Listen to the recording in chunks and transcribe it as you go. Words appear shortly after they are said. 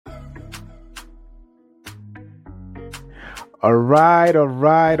All right. You're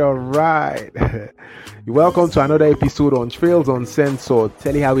welcome to another episode on Trails Uncensored.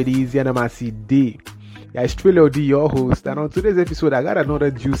 Tell you how it is, D. Yeah, it's Trilo D, your host. And on today's episode, I got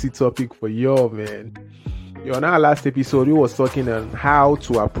another juicy topic for you, man. On our last episode, we was talking on how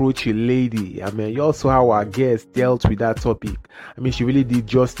to approach a lady. You also how our guest dealt with that topic. She really did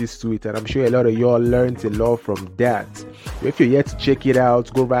justice to it, and I'm sure a lot of y'all learned a lot from that. If you're yet to check it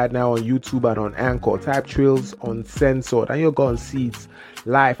out, go right now on YouTube and on Anchor, type Trails Uncensored, and you're gonna see it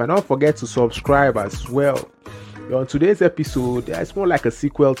live. And don't forget to subscribe as well. On today's episode, it's more like a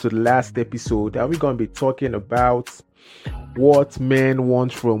sequel to the last episode, and we're gonna be talking about what men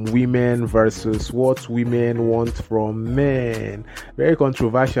want from women versus what women want from men. Very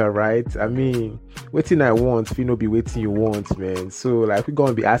controversial, right? Waiting I want, no be waiting you want, man. So we're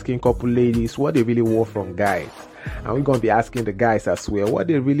gonna be asking couple ladies what they really want from guys, and we're gonna be asking the guys as well what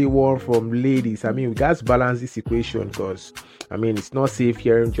they really want from ladies. We got to balance this equation, because it's not safe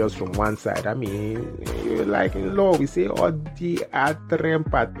hearing just from one side. Like in law, we say odi atrem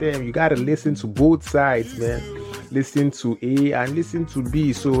patem. You gotta listen to both sides, man. Listen to A and listen to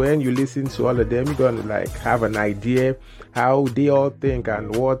B. So when you listen to all of them, you're gonna have an idea how they all think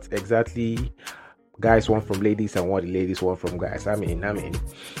and what exactly guys want from ladies and what the ladies want from guys.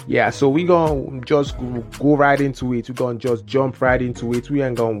 Yeah, so we're gonna just go right into it. We're gonna just jump right into it. We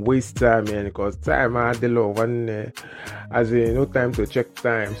ain't gonna waste time, man, because time the law one as in no time to check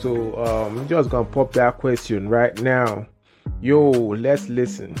time. So I'm just gonna pop that question right now. Yo, let's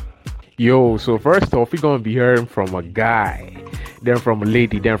listen. So first off, we're gonna be hearing from a guy, then from a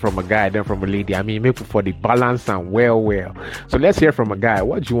lady, then from a guy, then from a lady. Maybe for the balance and well. So let's hear from a guy.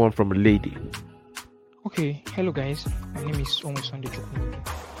 What do you want from a lady? Okay, hello guys. My name is Omosunde Chukwuemeka.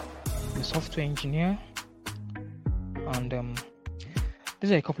 I'm a software engineer, and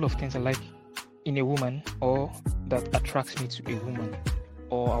these are a couple of things I like in a woman, or that attracts me to a woman,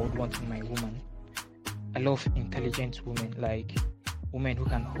 or I would want in my woman. I love intelligent women, like women who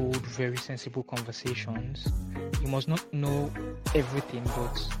can hold very sensible conversations. You must not know everything,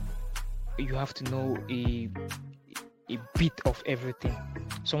 but you have to know a bit of everything.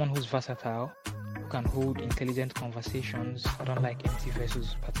 Someone who's versatile, who can hold intelligent conversations. I don't like empty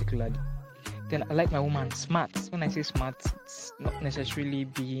vessels particularly. Then I like my woman smart. When I say smart, it's not necessarily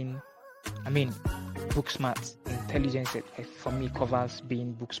being, book smart. Intelligence for me covers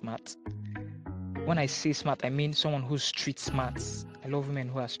being book smart. When I say smart, I mean someone who's street smart. I love women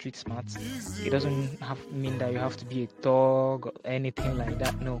who are street smart. It doesn't mean that you have to be a dog or anything like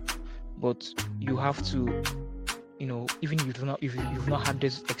that, no. But you have to, even if you've not had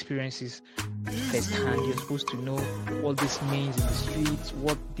these experiences firsthand, you're supposed to know what this means in the streets,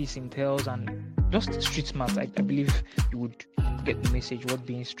 what this entails, and just street smart. I believe you would get the message what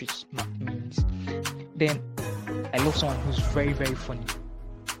being street smart means. Then I love someone who's very, very funny.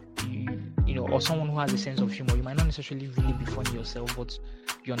 Or someone who has a sense of humor. You might not necessarily really be funny yourself, but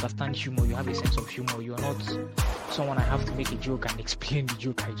you understand humor, you have a sense of humor. You are not someone I have to make a joke and explain the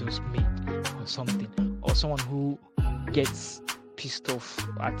joke I just made or something. Or someone who gets pissed off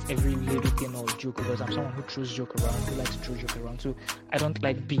at every little thing or joke, because I'm someone who throws joke around, who likes to throw joke around. So I don't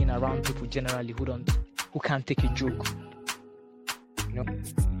like being around people generally who can't take a joke. I'm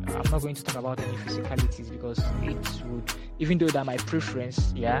not going to talk about any physicalities because it would, even though that's my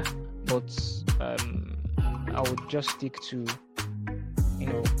preference, yeah, but I would just stick to,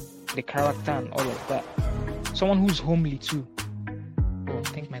 the character and all of that. Someone who's homely too. Oh, I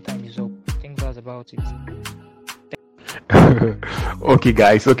think my time is up. I think that's about it. Okay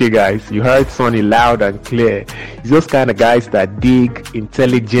guys, you heard Sonny loud and clear. He's those kind of guys that dig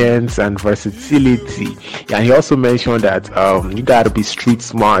intelligence and versatility. And he also mentioned that you gotta be street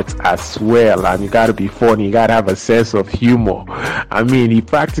smart as well, and you gotta be funny, you gotta have a sense of humor. He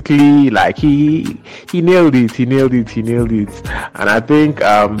practically he nailed it. And I think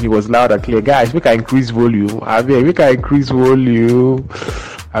he was loud and clear. Guys, we can increase volume. I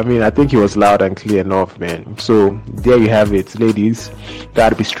think he was loud and clear enough, man. So there you have it, ladies. You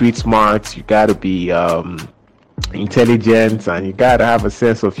gotta be street smart, you gotta be intelligent, and you gotta have a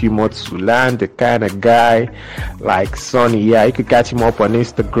sense of humor to land the kind of guy like Sonny. Yeah, you could catch him up on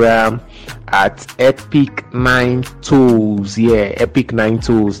Instagram at Epic9Tools. Yeah,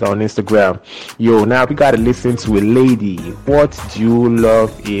 Epic9Tools on Instagram. Now we gotta listen to a lady. What do you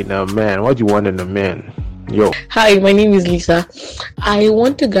love in a man? What do you want in a man? Hi, my name is Lisa. I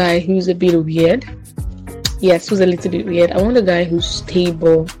want a guy who's a bit weird. Yes, who's a little bit weird. I want a guy who's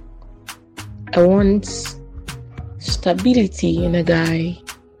stable. I want stability in a guy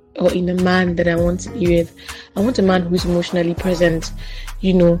or in a man that I want to be with. I want a man who's emotionally present.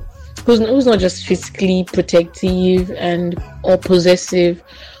 who's not just physically protective and or possessive,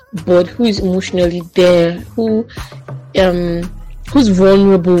 but who is emotionally there, who's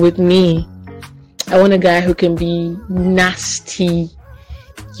vulnerable with me. I want a guy who can be nasty.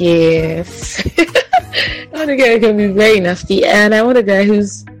 Yes. I want a guy who can be very nasty, and I want a guy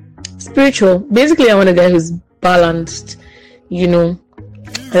who's spiritual. Basically, I want a guy who's balanced.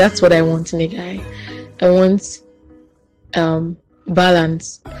 That's what I want in a guy. I want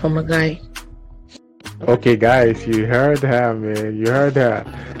balance from a guy. Okay, guys, you heard her, man. You heard her.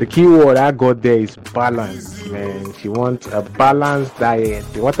 The key word I got there is balance, man. She wants a balanced diet.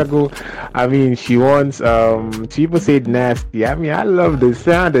 She wants, she even said nasty. I love the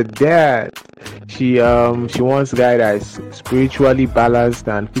sound of that. She wants a guy that's spiritually balanced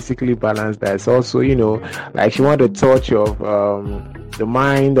and physically balanced. That's also, she wants a touch of, the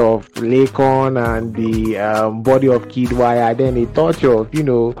mind of Lakon and the body of Kid Wire, then a touch of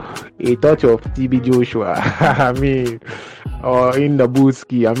TB Joshua. Or in the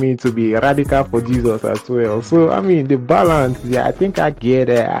Booski, to be radical for Jesus as well. So the balance, I think I get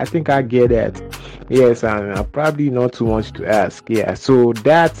it. Yes, and probably not too much to ask. Yeah, so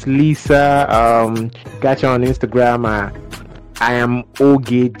that's Lisa. Catch her on Instagram. I am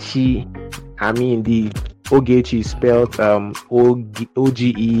Ogechi. The Ogechi is spelled Ogechee.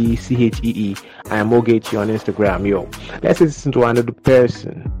 I am Ogechi on Instagram. Yo, let's listen to another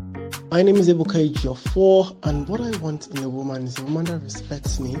person. My name is Ebuka Ejiofor, and what I want in a woman is a woman that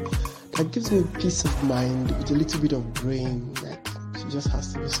respects me, that gives me peace of mind with a little bit of brain. Like, she just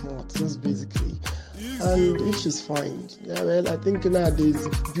has to be smart, just basically. And if she's fine, I think nowadays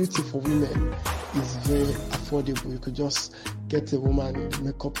beauty for women is very affordable. You could just get a woman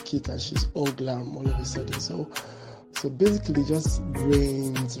makeup kit and she's all glam all of a sudden. So basically just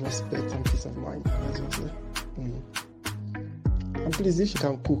brains, respect, and peace of mind. That's what I say. And please, if you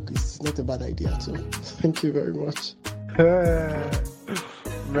can cook, it's not a bad idea too. Thank you very much.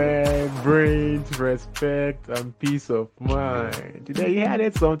 Man, brains, respect, and peace of mind. Today you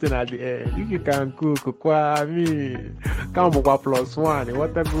added something at the end. If you can cook, come +1.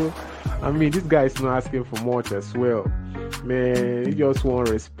 Whatever. This guy is not asking for much as well. Man, he just want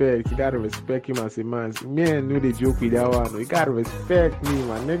respect. You gotta respect him as a man. Man, no, they joke with that one. You gotta respect me,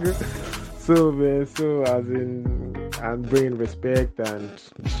 my nigga. So, man, and brain, respect, and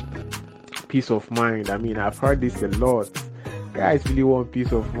peace of mind. I've heard this a lot. Guys really want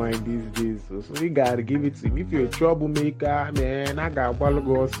peace of mind these days, so we gotta give it to him. If you're a troublemaker, man, I got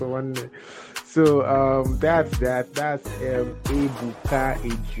go so one. So that's Ebuka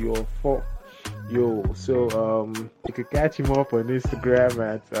Ejiofor. Yo, so you can catch him up on Instagram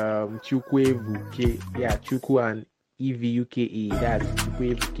at Chukwevuke. Yeah, Chukwu and EVUKE. That's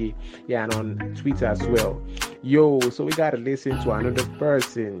Chukwevuke. Yeah, and on Twitter as well. Yo, so we gotta listen to another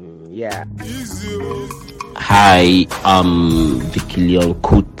person. Yeah. Hi, I'm Vikilion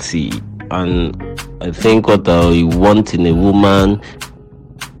Kuti, and I think what I want in a woman,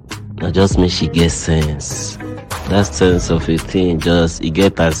 I just make she get sense. That sense of a thing, just you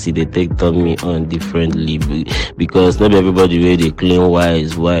get and see they take on me on differently, because not everybody really claim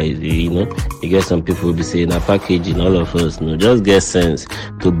wise. You get some people will be saying a packaging, all of us just get sense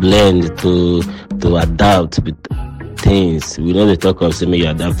to blend, to adapt with things. We don't talk of saying you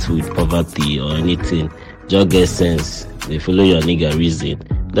adapt with poverty or anything. Just get sense. They follow your nigga reason.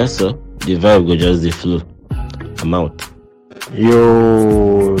 That's all. The vibe go just the flow. I'm out.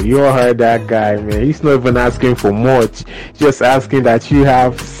 Yo, you heard that guy, man. He's not even asking for much. Just asking that you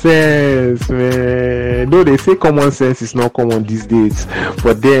have sense, man. Though they say common sense is not common these days,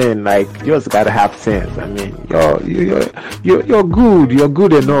 but then you just gotta have sense. You're good. You're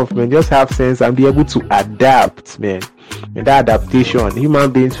good enough, man. Just have sense and be able to adapt, man. And that adaptation,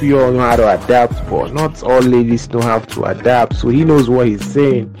 human beings, we all know how to adapt, but not all ladies know how to adapt. So he knows what he's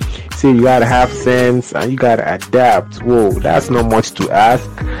saying. Say you gotta have sense and you gotta adapt. Whoa, that's not much to ask.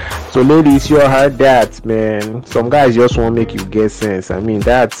 So ladies, you heard that, man. Some guys just want to make you get sense.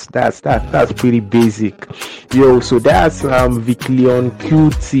 That's pretty basic. Yo, so that's Vikilion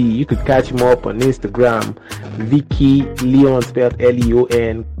QT. You could catch him up on Instagram. Vicky Leon, spelled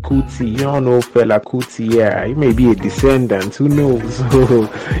Leon Kuti. You don't know fella Kuti, yeah. He may be a descendant, who knows?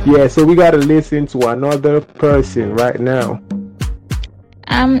 Yeah, so we gotta listen to another person right now.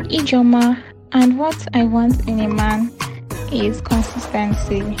 I'm Ijoma, and what I want in a man is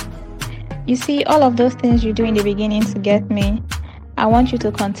consistency. You see, all of those things you do in the beginning to get me, I want you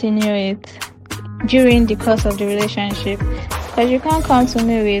to continue it during the course of the relationship. Because you can't come to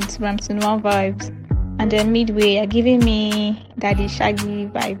me with Ramson 1 vibes, and then midway you're giving me Daddy Shaggy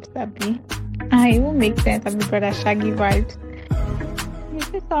vibes, Abby. It won't make sense, Abby brother Shaggy vibes.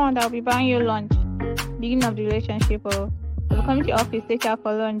 you see someone that will be buying you lunch, beginning of the relationship, or will come to your office, take you out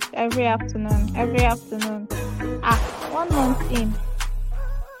for lunch every afternoon. 1 month in,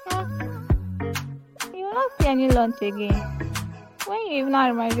 you will not see any lunch again. When you even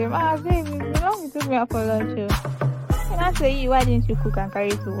remind them, babe, you know you took me out for lunch. And I say, why didn't you cook and carry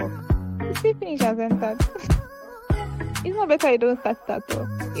it to work? You see, finish has entered. It's not better you don't start that though.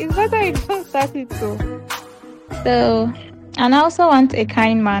 It's better you don't start it though. So, and I also want a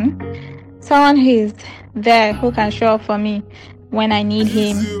kind man. Someone who is there, who can show up for me when I need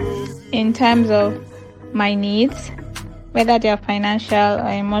him in terms of my needs, whether they are financial or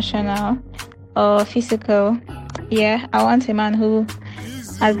emotional or physical. Yeah, I want a man who,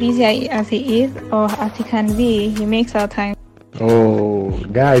 as busy as he is or as he can be, he makes our time. Oh,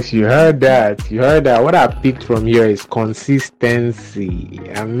 guys, you heard that. What I picked from here is consistency.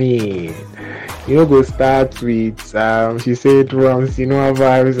 I mean, go start with, she said once, her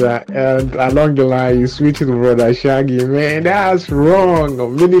vibes, and along the line, you switch to Brother Shaggy. Man, that's wrong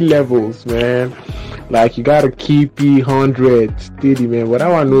on many levels, man. Like, you gotta keep it 100 steady, man. But that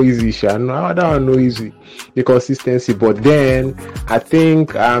one no easy, Sha. No, that one no easy. The consistency. But then, I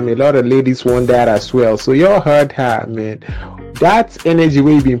think a lot of ladies want that as well. So, you all heard her, man. That energy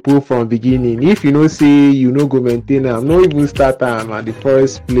will be improved from beginning. If you say you go maintain them, no even start them at the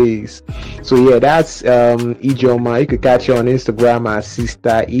first place. So yeah, that's Ijoma. You could catch her on Instagram as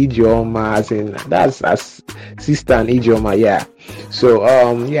Sister Ijoma, that's as Sister and Ijoma, yeah. So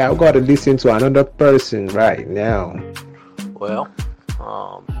I've got to listen to another person right now. Well,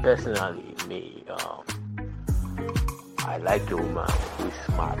 personally, me, I like a woman who is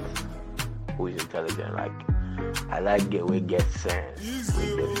smart, who is intelligent, like. I like a girl who gets sense,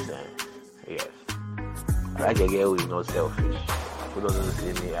 yes. I like a girl who is not selfish, who doesn't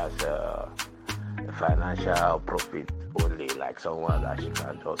see me as a financial profit only, like someone that she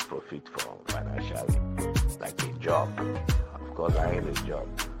can just profit from financially, like a job. Of course, I need a job.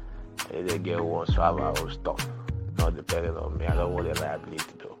 I need a girl who wants to have her own stuff, not depending on me. I don't want a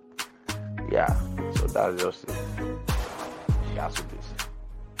liability though. Yeah, so that's just it. She has to be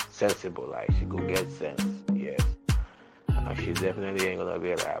sensible, like she could get sense. Yes, and she definitely ain't gonna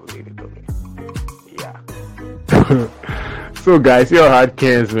be a liability to me. Yeah. So guys, you're hard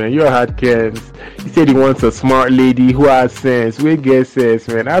cans, man. You're hard cans. He said he wants a smart lady who has sense. We get sense,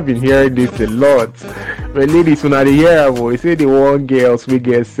 man. I've been hearing this a lot. But ladies, when they hear he say they want girls we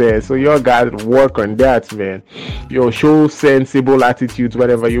get sense. So you got to work on that, man. Show sensible attitudes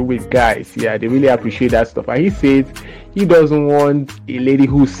whenever you're with guys. Yeah, they really appreciate that stuff. And he said he doesn't want a lady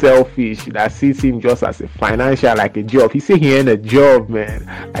who's selfish, that sees him just as a financial, like a job. He said he ain't a job, man.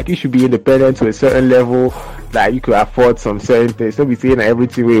 Like, he should be independent to a certain level, that you could afford some certain things. Don't be saying that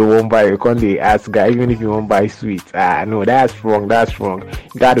everything you won't buy, you can't ask guy, even if you won't buy sweets. No, that's wrong. You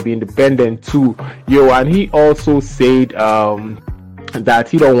gotta be independent too. And he also said that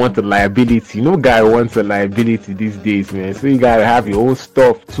he don't want a liability. No guy wants a liability these days, man. So you gotta have your own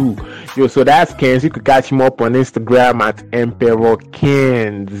stuff too. So that's Kens. You could catch him up on Instagram at Emperor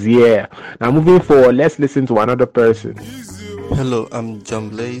Kens. Yeah. Now moving forward, let's listen to another person. Hello, I'm John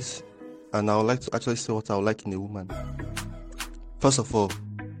Blaze, and I would like to actually say what I would like in a woman. First of all,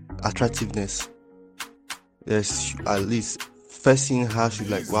 attractiveness. Yes, at least first seeing her, she's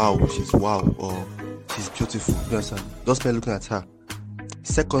like, wow, or she's beautiful. You understand? Just by looking at her.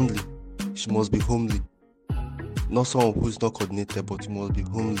 Secondly, she must be homely. Not someone who's not coordinated, but she must be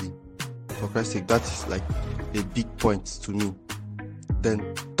homely. For Christ's sake, that is like a big point to me. Then,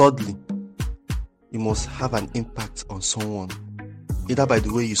 thirdly, you must have an impact on someone, either by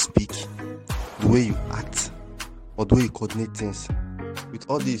the way you speak, the way you act, or the way you coordinate things. With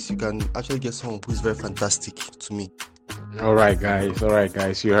all this, you can actually get someone who is very fantastic to me. All right,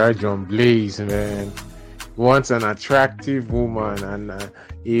 guys. You heard John Blaze, man. Wants an attractive woman and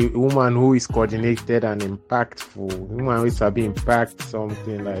a woman who is coordinated and impactful. A woman who is to impact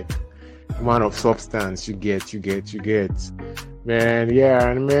something, like woman of substance. You get. Man, yeah,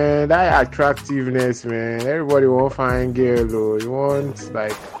 and man, that attractiveness, man. Everybody won't find girl, though. You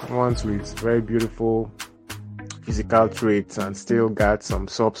want with very beautiful physical traits and still got some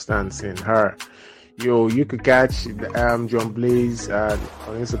substance in her. You could catch John Blaze on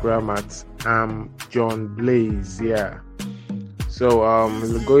Instagram at John Blaze, yeah. So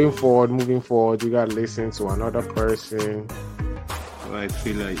moving forward, you gotta listen to another person. I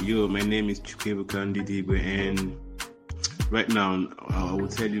feel like my name is Chukwuebuka Ndidibwe, and right now I will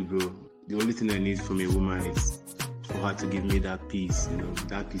tell you, bro, the only thing I need from a woman is for her to give me that peace,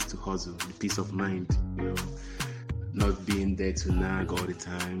 that peace to hustle, the peace of mind, not being there to nag all the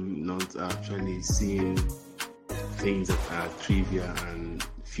time, not actually seeing things that are trivial and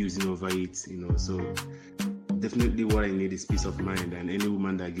fusing over it, So definitely what I need is peace of mind, and any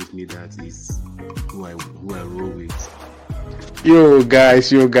woman that gives me that is who I roll with. You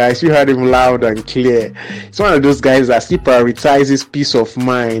guys, you heard him loud and clear. It's one of those guys that still prioritizes peace of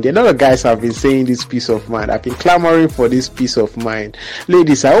mind. A lot of guys have been saying this peace of mind. I've been clamoring for this peace of mind.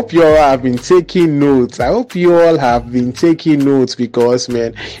 Ladies, I hope you all have been taking notes. Because,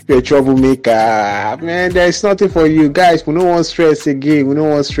 man, you're a troublemaker. Man, there's nothing for you. Guys, we don't want stress again.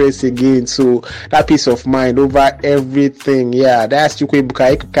 So, that peace of mind over everything. Yeah, that's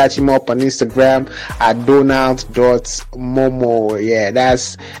Chukwuebuka. You can catch him up on Instagram at donald.momo. Yeah,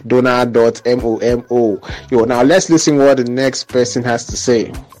 that's donald.momo. Yo, now let's listen what the next person has to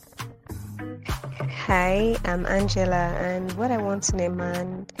say. Hi, I'm Angela, and what I want in a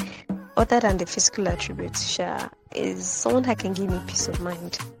man, other than the physical attributes, is someone that can give me peace of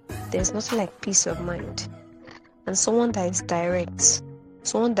mind. There's nothing like peace of mind. And someone that is direct.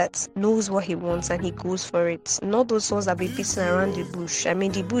 Someone that knows what he wants and he goes for it. Not those ones that be beating around the bush. I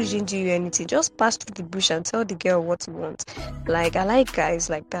mean, the bush didn't do you anything. Just pass through the bush and tell the girl what you want. Like, I like guys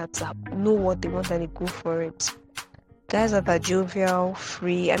like that know what they want and they go for it. Guys that are jovial,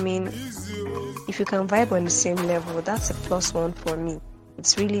 free. I mean, if you can vibe on the same level, that's a plus one for me.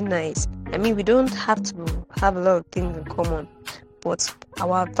 It's really nice. I mean, we don't have to have a lot of things in common, but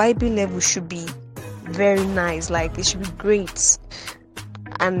our vibing level should be very nice. Like, it should be great.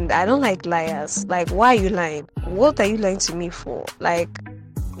 And I don't like liars. Like, why are you lying? What are you lying to me for? Like,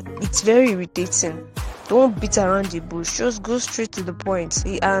 it's very irritating. Don't beat around the bush. Just go straight to the point.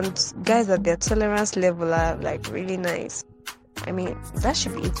 And guys at their tolerance level are like really nice. I mean, that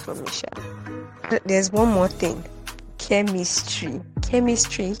should be it for me, Sha. There's one more thing. Chemistry.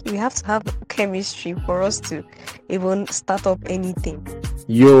 We have to have chemistry for us to even start up anything.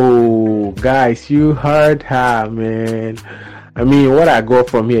 Yo, guys, you heard her, man. I mean, what I got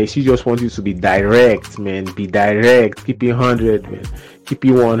from here, she just wants you to be direct, man. Be direct. Keep it 100, man. Keep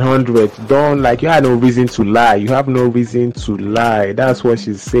it 100. Don't, like, you have no reason to lie. That's what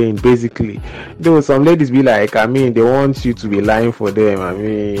she's saying, basically. Though some ladies be like, I mean, they want you to be lying for them. I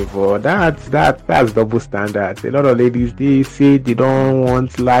mean, but that's double standard. A lot of ladies, they say they don't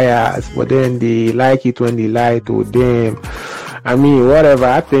want liars, but then they like it when they lie to them. I mean, whatever.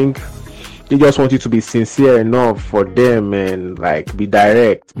 I think they just want you to be sincere enough for them, and like be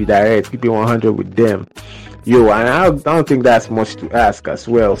direct, keep it 100 with them. Yo, and I don't think that's much to ask as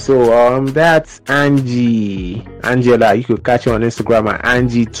well. So that's Angela. You could catch her on Instagram at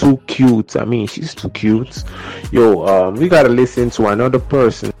Angie Too Cute. I mean, she's too cute. Yo, we gotta listen to another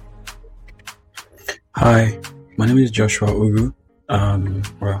person. Hi, my name is Joshua Ugu.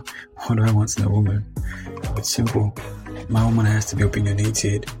 Well, what do I want in a woman? It's simple. My woman has to be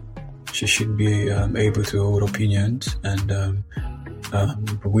opinionated. She should be able to hold opinions and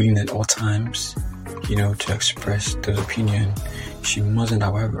be willing at all times, to express those opinions. She mustn't,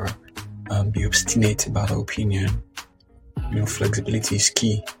 however, be obstinate about her opinion. Flexibility is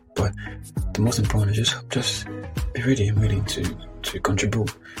key, but the most important is just be ready and willing to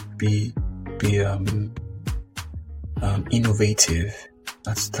contribute. Be innovative.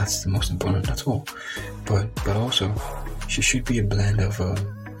 That's the most important. That's all. But also, she should be a blend of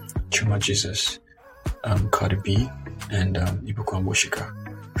Chuma Jesus, Cardi B, and Ibuka Woshika.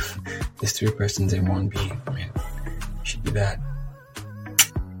 There's three persons in one being. I mean, should be that.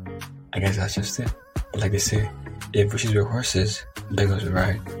 I guess that's just it. But like they say, if bushes were horses, beggars would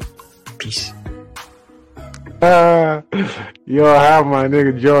ride. Peace. Yo, I have my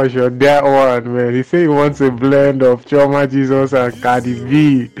nigga Josh on that one, man. He said he wants a blend of Choma Jesus and Cardi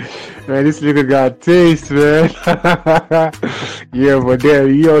B. Man, this nigga got taste, man. Yeah, but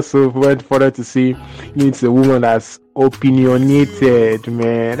then he also went further to say he needs a woman that's opinionated,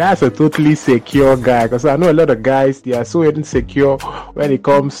 man. That's a totally secure guy, because I know a lot of guys, they are so insecure when it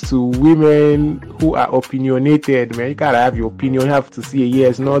comes to women who are opinionated, man. You gotta have your opinion. You have to see a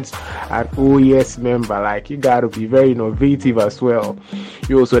yes, not an oh yes member. Like, you gotta be very innovative as well.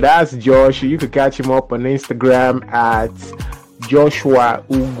 Yo, so that's Josh. You could catch him up on Instagram at Joshua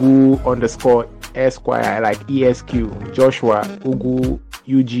Ugu _ Esquire, like ESQ. Joshua Ugu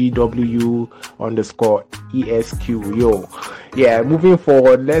UGW _ ESQ. Yo, yeah, moving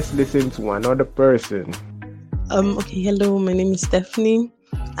forward, let's listen to another person. Okay, hello, my name is Stephanie,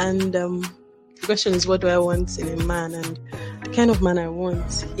 and the question is, what do I want in a man? And the kind of man I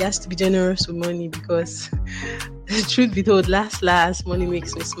want, he has to be generous with money, because the truth be told, last money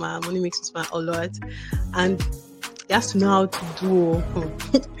makes me smile a lot, and he has to know how to do.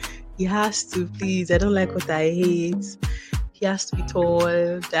 He has to, please, I don't like what I hate. He has to be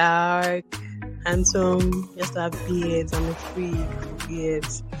tall, dark, handsome. He has to have beards. I'm a freak. get.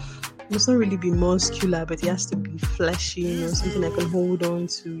 It must not really be muscular, but it has to be fleshy, something I can hold on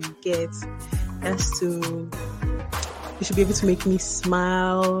to. You get. He should be able to make me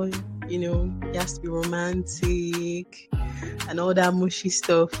smile. He has to be romantic and all that mushy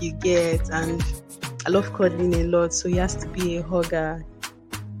stuff you get. And I love cuddling a lot, so he has to be a hugger.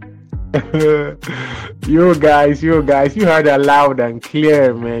 you guys, you heard her loud and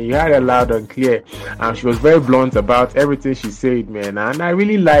clear, man. You heard her loud and clear, and she was very blunt about everything she said, man. And I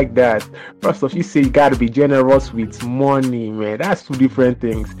really like that. First off, she said you gotta be generous with money, man. That's two different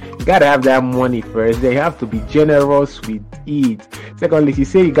things. You gotta have that money first, then you have to be generous with it. Secondly, she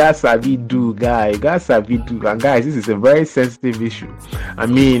said you gotta sabi do, guy. You gotta sabi do, and guys, this is a very sensitive issue. I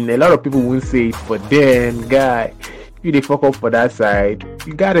mean, a lot of people won't say it, but then, guy, you dey fuck up for that side,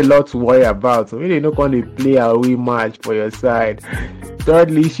 you got a lot to worry about. So really not gonna play a wee match for your side.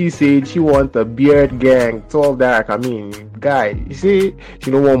 Thirdly, she said she wants a beard gang. All that. I mean, guy, you see, she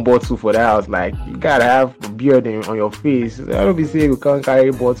don't want bottle for the house. Like, you gotta have a beard on your face. I don't be saying you can't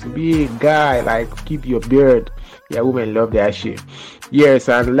carry bottle. Be a guy, like, keep your beard. Yeah, women love that shit. Yes,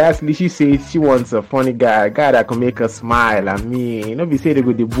 and lastly, she said she wants a funny guy that can make her smile. I mean, don't be saying they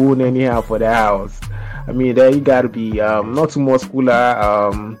go the bone anyhow for the house. I mean, then you gotta be not too muscular,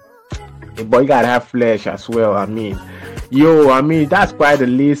 but you gotta have flesh as well. I mean, that's quite a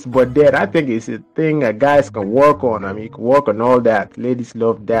list, but then I think it's a thing that guys can work on. I mean, you can work on all that. Ladies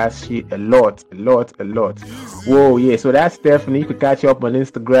love that shit a lot. Whoa, yeah. So that's Stephanie. You can catch her up on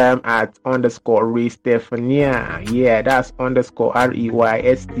Instagram at _RayStephania. Yeah, that's _REYSTEFENIA.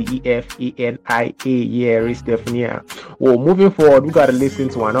 Yeah, RayStephania. Whoa, moving forward, we gotta listen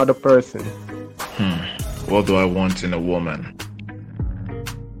to another person. What do I want in a woman?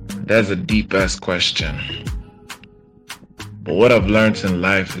 That's a deep-ass question. But what I've learned in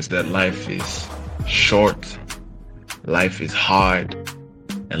life is that life is short, life is hard,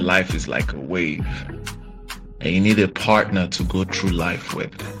 and life is like a wave. And you need a partner to go through life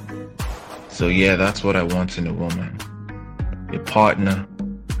with. So yeah, that's what I want in a woman. A partner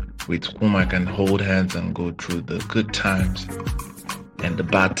with whom I can hold hands and go through the good times and the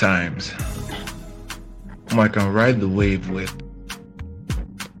bad times. Whom I can ride the wave with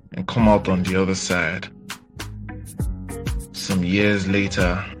and come out on the other side some years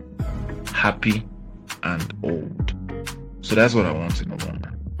later, happy and old. So that's what I want in a woman.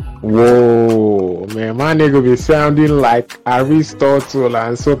 Whoa, man, my nigga be sounding like Aristotle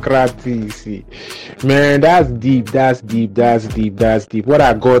and Socrates. Man, that's deep. What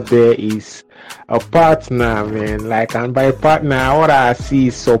I got there is a partner, man. Like, and by partner, what I see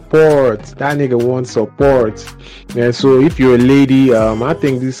is support. That nigga wants support. And so if you're a lady, I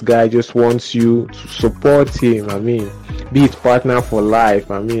think this guy just wants you to support him. I mean, be his partner for life.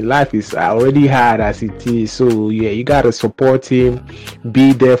 I mean, life is already hard as it is. So yeah, you gotta support him,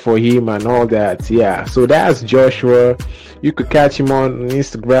 be there for him and all that. Yeah. So that's Joshua. You could catch him on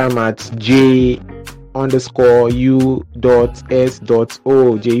Instagram at J_U.S.O.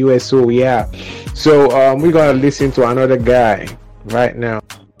 Yeah. So we're gonna listen to another guy right now.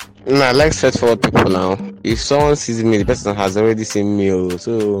 I like straightforward people now. If someone sees me, the person has already seen me.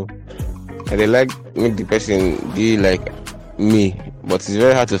 So they like make the person be like me. But it's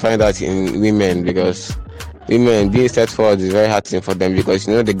very hard to find out in women, because women being straightforward is very hard thing for them, because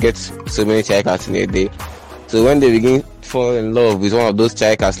they get so many chicas in a day. So when they begin fall in love with one of those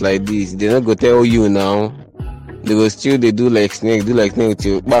chicas like this, they don't go tell you now. They go still they do like snake with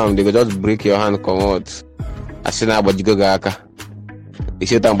you. Bam, they go just break your hand, come out. I say now, but you go gaka. You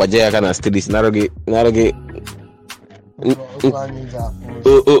should have bajaya kana streets. Naroge.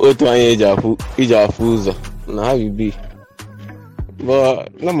 Ijafuza. Now how you be?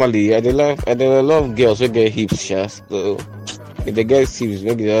 But normally, I love girls who get hips, just so if they get hips,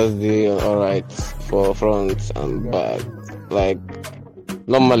 make it just be alright for front and back. Like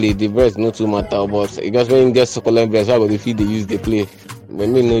normally, the breast not too matter, but it just when you get succulent breast, how about the feet they use they play?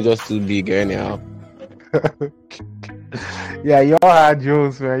 When me no just too big anyhow. Yeah, you're hard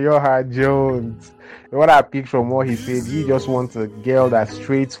Jones, man. You're hard Jones. What I picked from what he said, he just wants a girl that's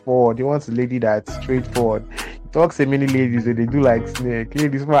straightforward. He wants a lady that's straightforward. He talks to many ladies that they do like snake.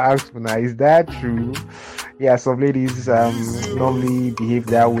 Ladies might ask me now, is that true? Yeah, some ladies normally behave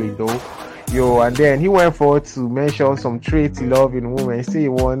that way though. And then he went forward to mention some traits he loves in women. He said he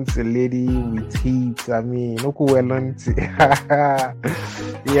wants a lady with hips. I mean, no cool.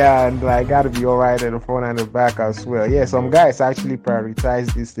 Yeah, and I gotta be alright at the front and the back as well. Yeah, some guys actually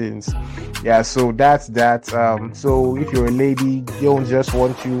prioritize these things. Yeah, so that's that. So if you're a lady, they don't just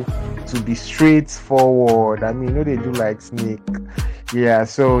want you to be straightforward. I mean, they do like snake. Yeah,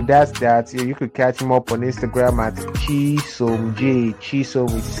 so that's that. You could catch him up on Instagram at ChisomJ.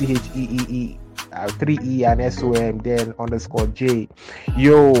 Chisom with CHEEE. 3E and SOM, then _J.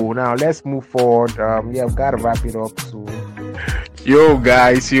 Yo, now let's move forward. I've got to wrap it up soon. Yo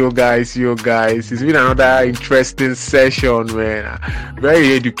guys, it's been another interesting session, man.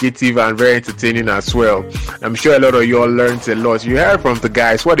 Very educative and very entertaining as well. I'm sure a lot of you all learned a lot. You heard from the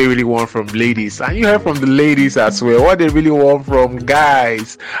guys what they really want from ladies, and you heard from the ladies as well what they really want from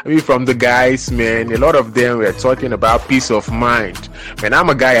guys. I mean, from the guys, man, a lot of them were talking about peace of mind. Man, I'm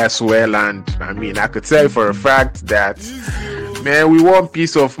a guy as well, and I mean, I could tell you for a fact that, man, we want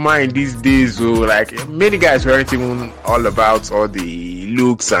peace of mind these days. So, like, many guys weren't even all about all the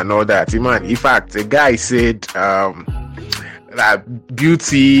looks and all that. Man, in fact, a guy said that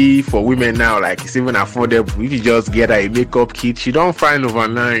beauty for women now, like, it's even affordable. If you just get a makeup kit, she don't find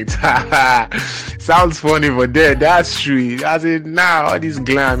overnight. Sounds funny, but that's true. As in now, all this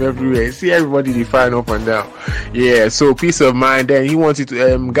glam everywhere. See everybody they find up and down. Yeah, so peace of mind. Then he wants you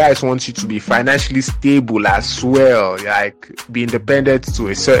to guys want you to be financially stable as well, like be independent to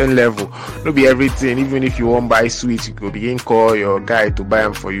a certain level. Not be everything. Even if you won't buy sweets, you could begin call your guy to buy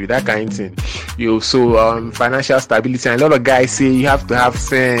them for you. That kind of thing. So financial stability. And a lot of guys say you have to have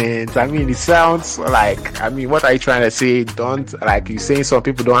sense. I mean, it sounds like, I mean, what are you trying to say? Don't, like, you saying some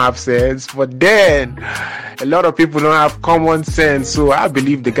people don't have sense, but then a lot of people don't have common sense. So I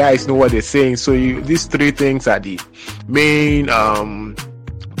believe the guys know what they're saying. So these three things are the main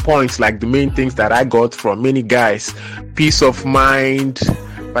points, like the main things that I got from many guys: peace of mind,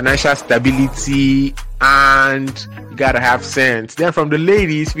 financial stability, and you gotta have sense. Then from the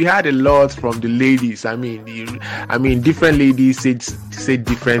ladies, we had a lot from the ladies. I mean, different ladies said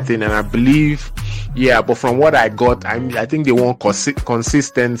different things, and I believe, yeah. But from what I got, I think they want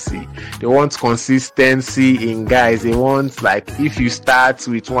consistency. They want consistency in guys. They want, like, if you start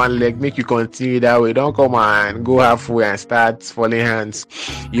with one leg, make you continue that way. Don't come and go halfway and start falling hands.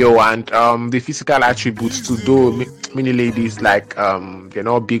 And the physical attributes too. Though many ladies, like, they're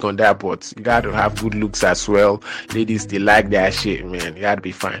not big on that, but you gotta have good looks as well. Ladies, they like that shit, man. You gotta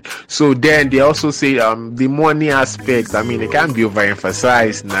be fine. So then they also say the money aspect. I mean, it can't be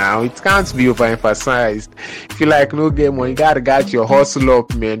overemphasized now. It can't be overemphasized. If you like no game money, you gotta get your hustle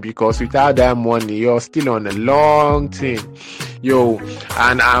up, man, because without that money, you're still on a long thing.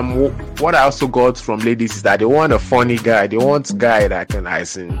 And what I also got from ladies is that they want a funny guy. They want a guy that can,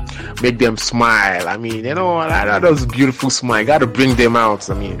 make them smile. I mean, those beautiful smile. You gotta bring them out.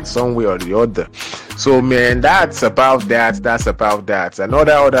 I mean, some way or the other. So, man, that's about that. And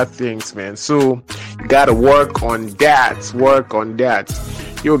other things, man. So you gotta work on that.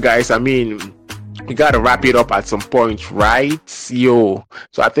 Yo, guys, I mean, we gotta wrap it up at some point, right? So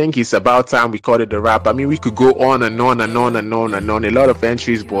I think it's about time we call it a wrap. I mean, we could go on and on and on and on and on. A lot of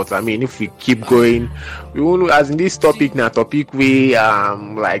entries, but I mean, if we keep going, we won't. As in this topic we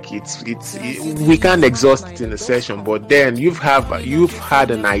we can't exhaust it in a session. But then you've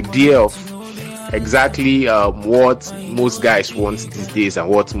had an idea of exactly what most guys want these days and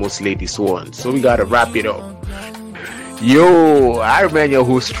what most ladies want. So we gotta wrap it up. Yo, I remember your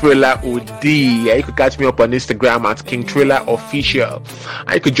host Trailer OD. You could catch me up on Instagram at King Trailer Official.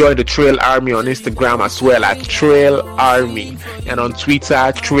 And you could join the Trail Army on Instagram as well at Trail Army, and on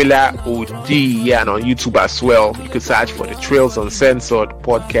Twitter Trailer OD. And on YouTube as well. You could search for the Trails Uncensored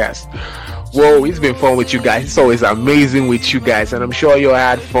podcast. Whoa, it's been fun with you guys. It's always amazing with you guys, and I'm sure you all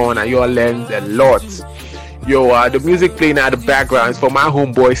had fun and you all learned a lot. The music playing at the background is for my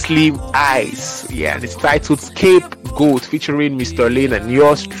homeboy Slim Ice. Yeah, and it's titled Scapegoat featuring Mr. Lane and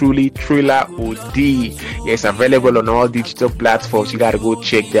yours truly, Trailer OD. Yeah, it's available on all digital platforms. You gotta go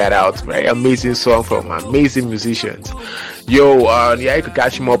check that out. Very amazing song from amazing musicians. You could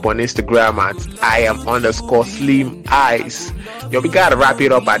catch him up on Instagram at @IAM_Slim Ice. We gotta wrap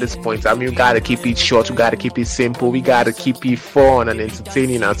it up at this point. I mean, we gotta keep it short, we gotta keep it simple, we gotta keep it fun and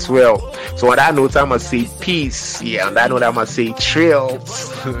entertaining as well. So on that note, I'm gonna say peace. Yeah, on that note, I'm gonna say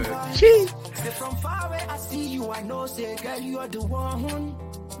trails. Cheers. From far away, I see you, I know, say, girl, you are the one.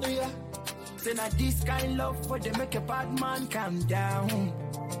 Yeah. Say, not this kind of love where they make a bad man calm down.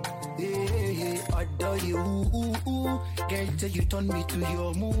 Hey, adore you, girl, till you turn me to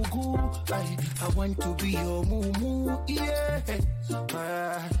your mugu. I want to be your mumu, yeah.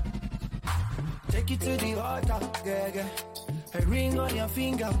 Take it to the altar, girl. A ring on your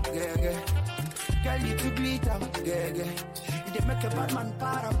finger, girl. Girl, you to beat up, girl. They make a bad man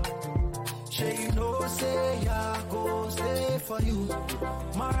para. Say you know, say I go stay for you.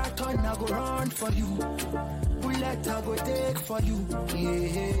 Marathon, I go run for you. Bullet I go take for you.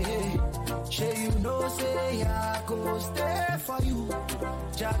 Yeah. Say you know say I go stay for you.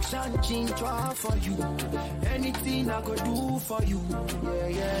 Jackson Chinchwa for you. Anything I go do for you.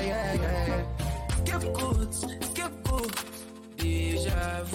 Yeah. Skip goods,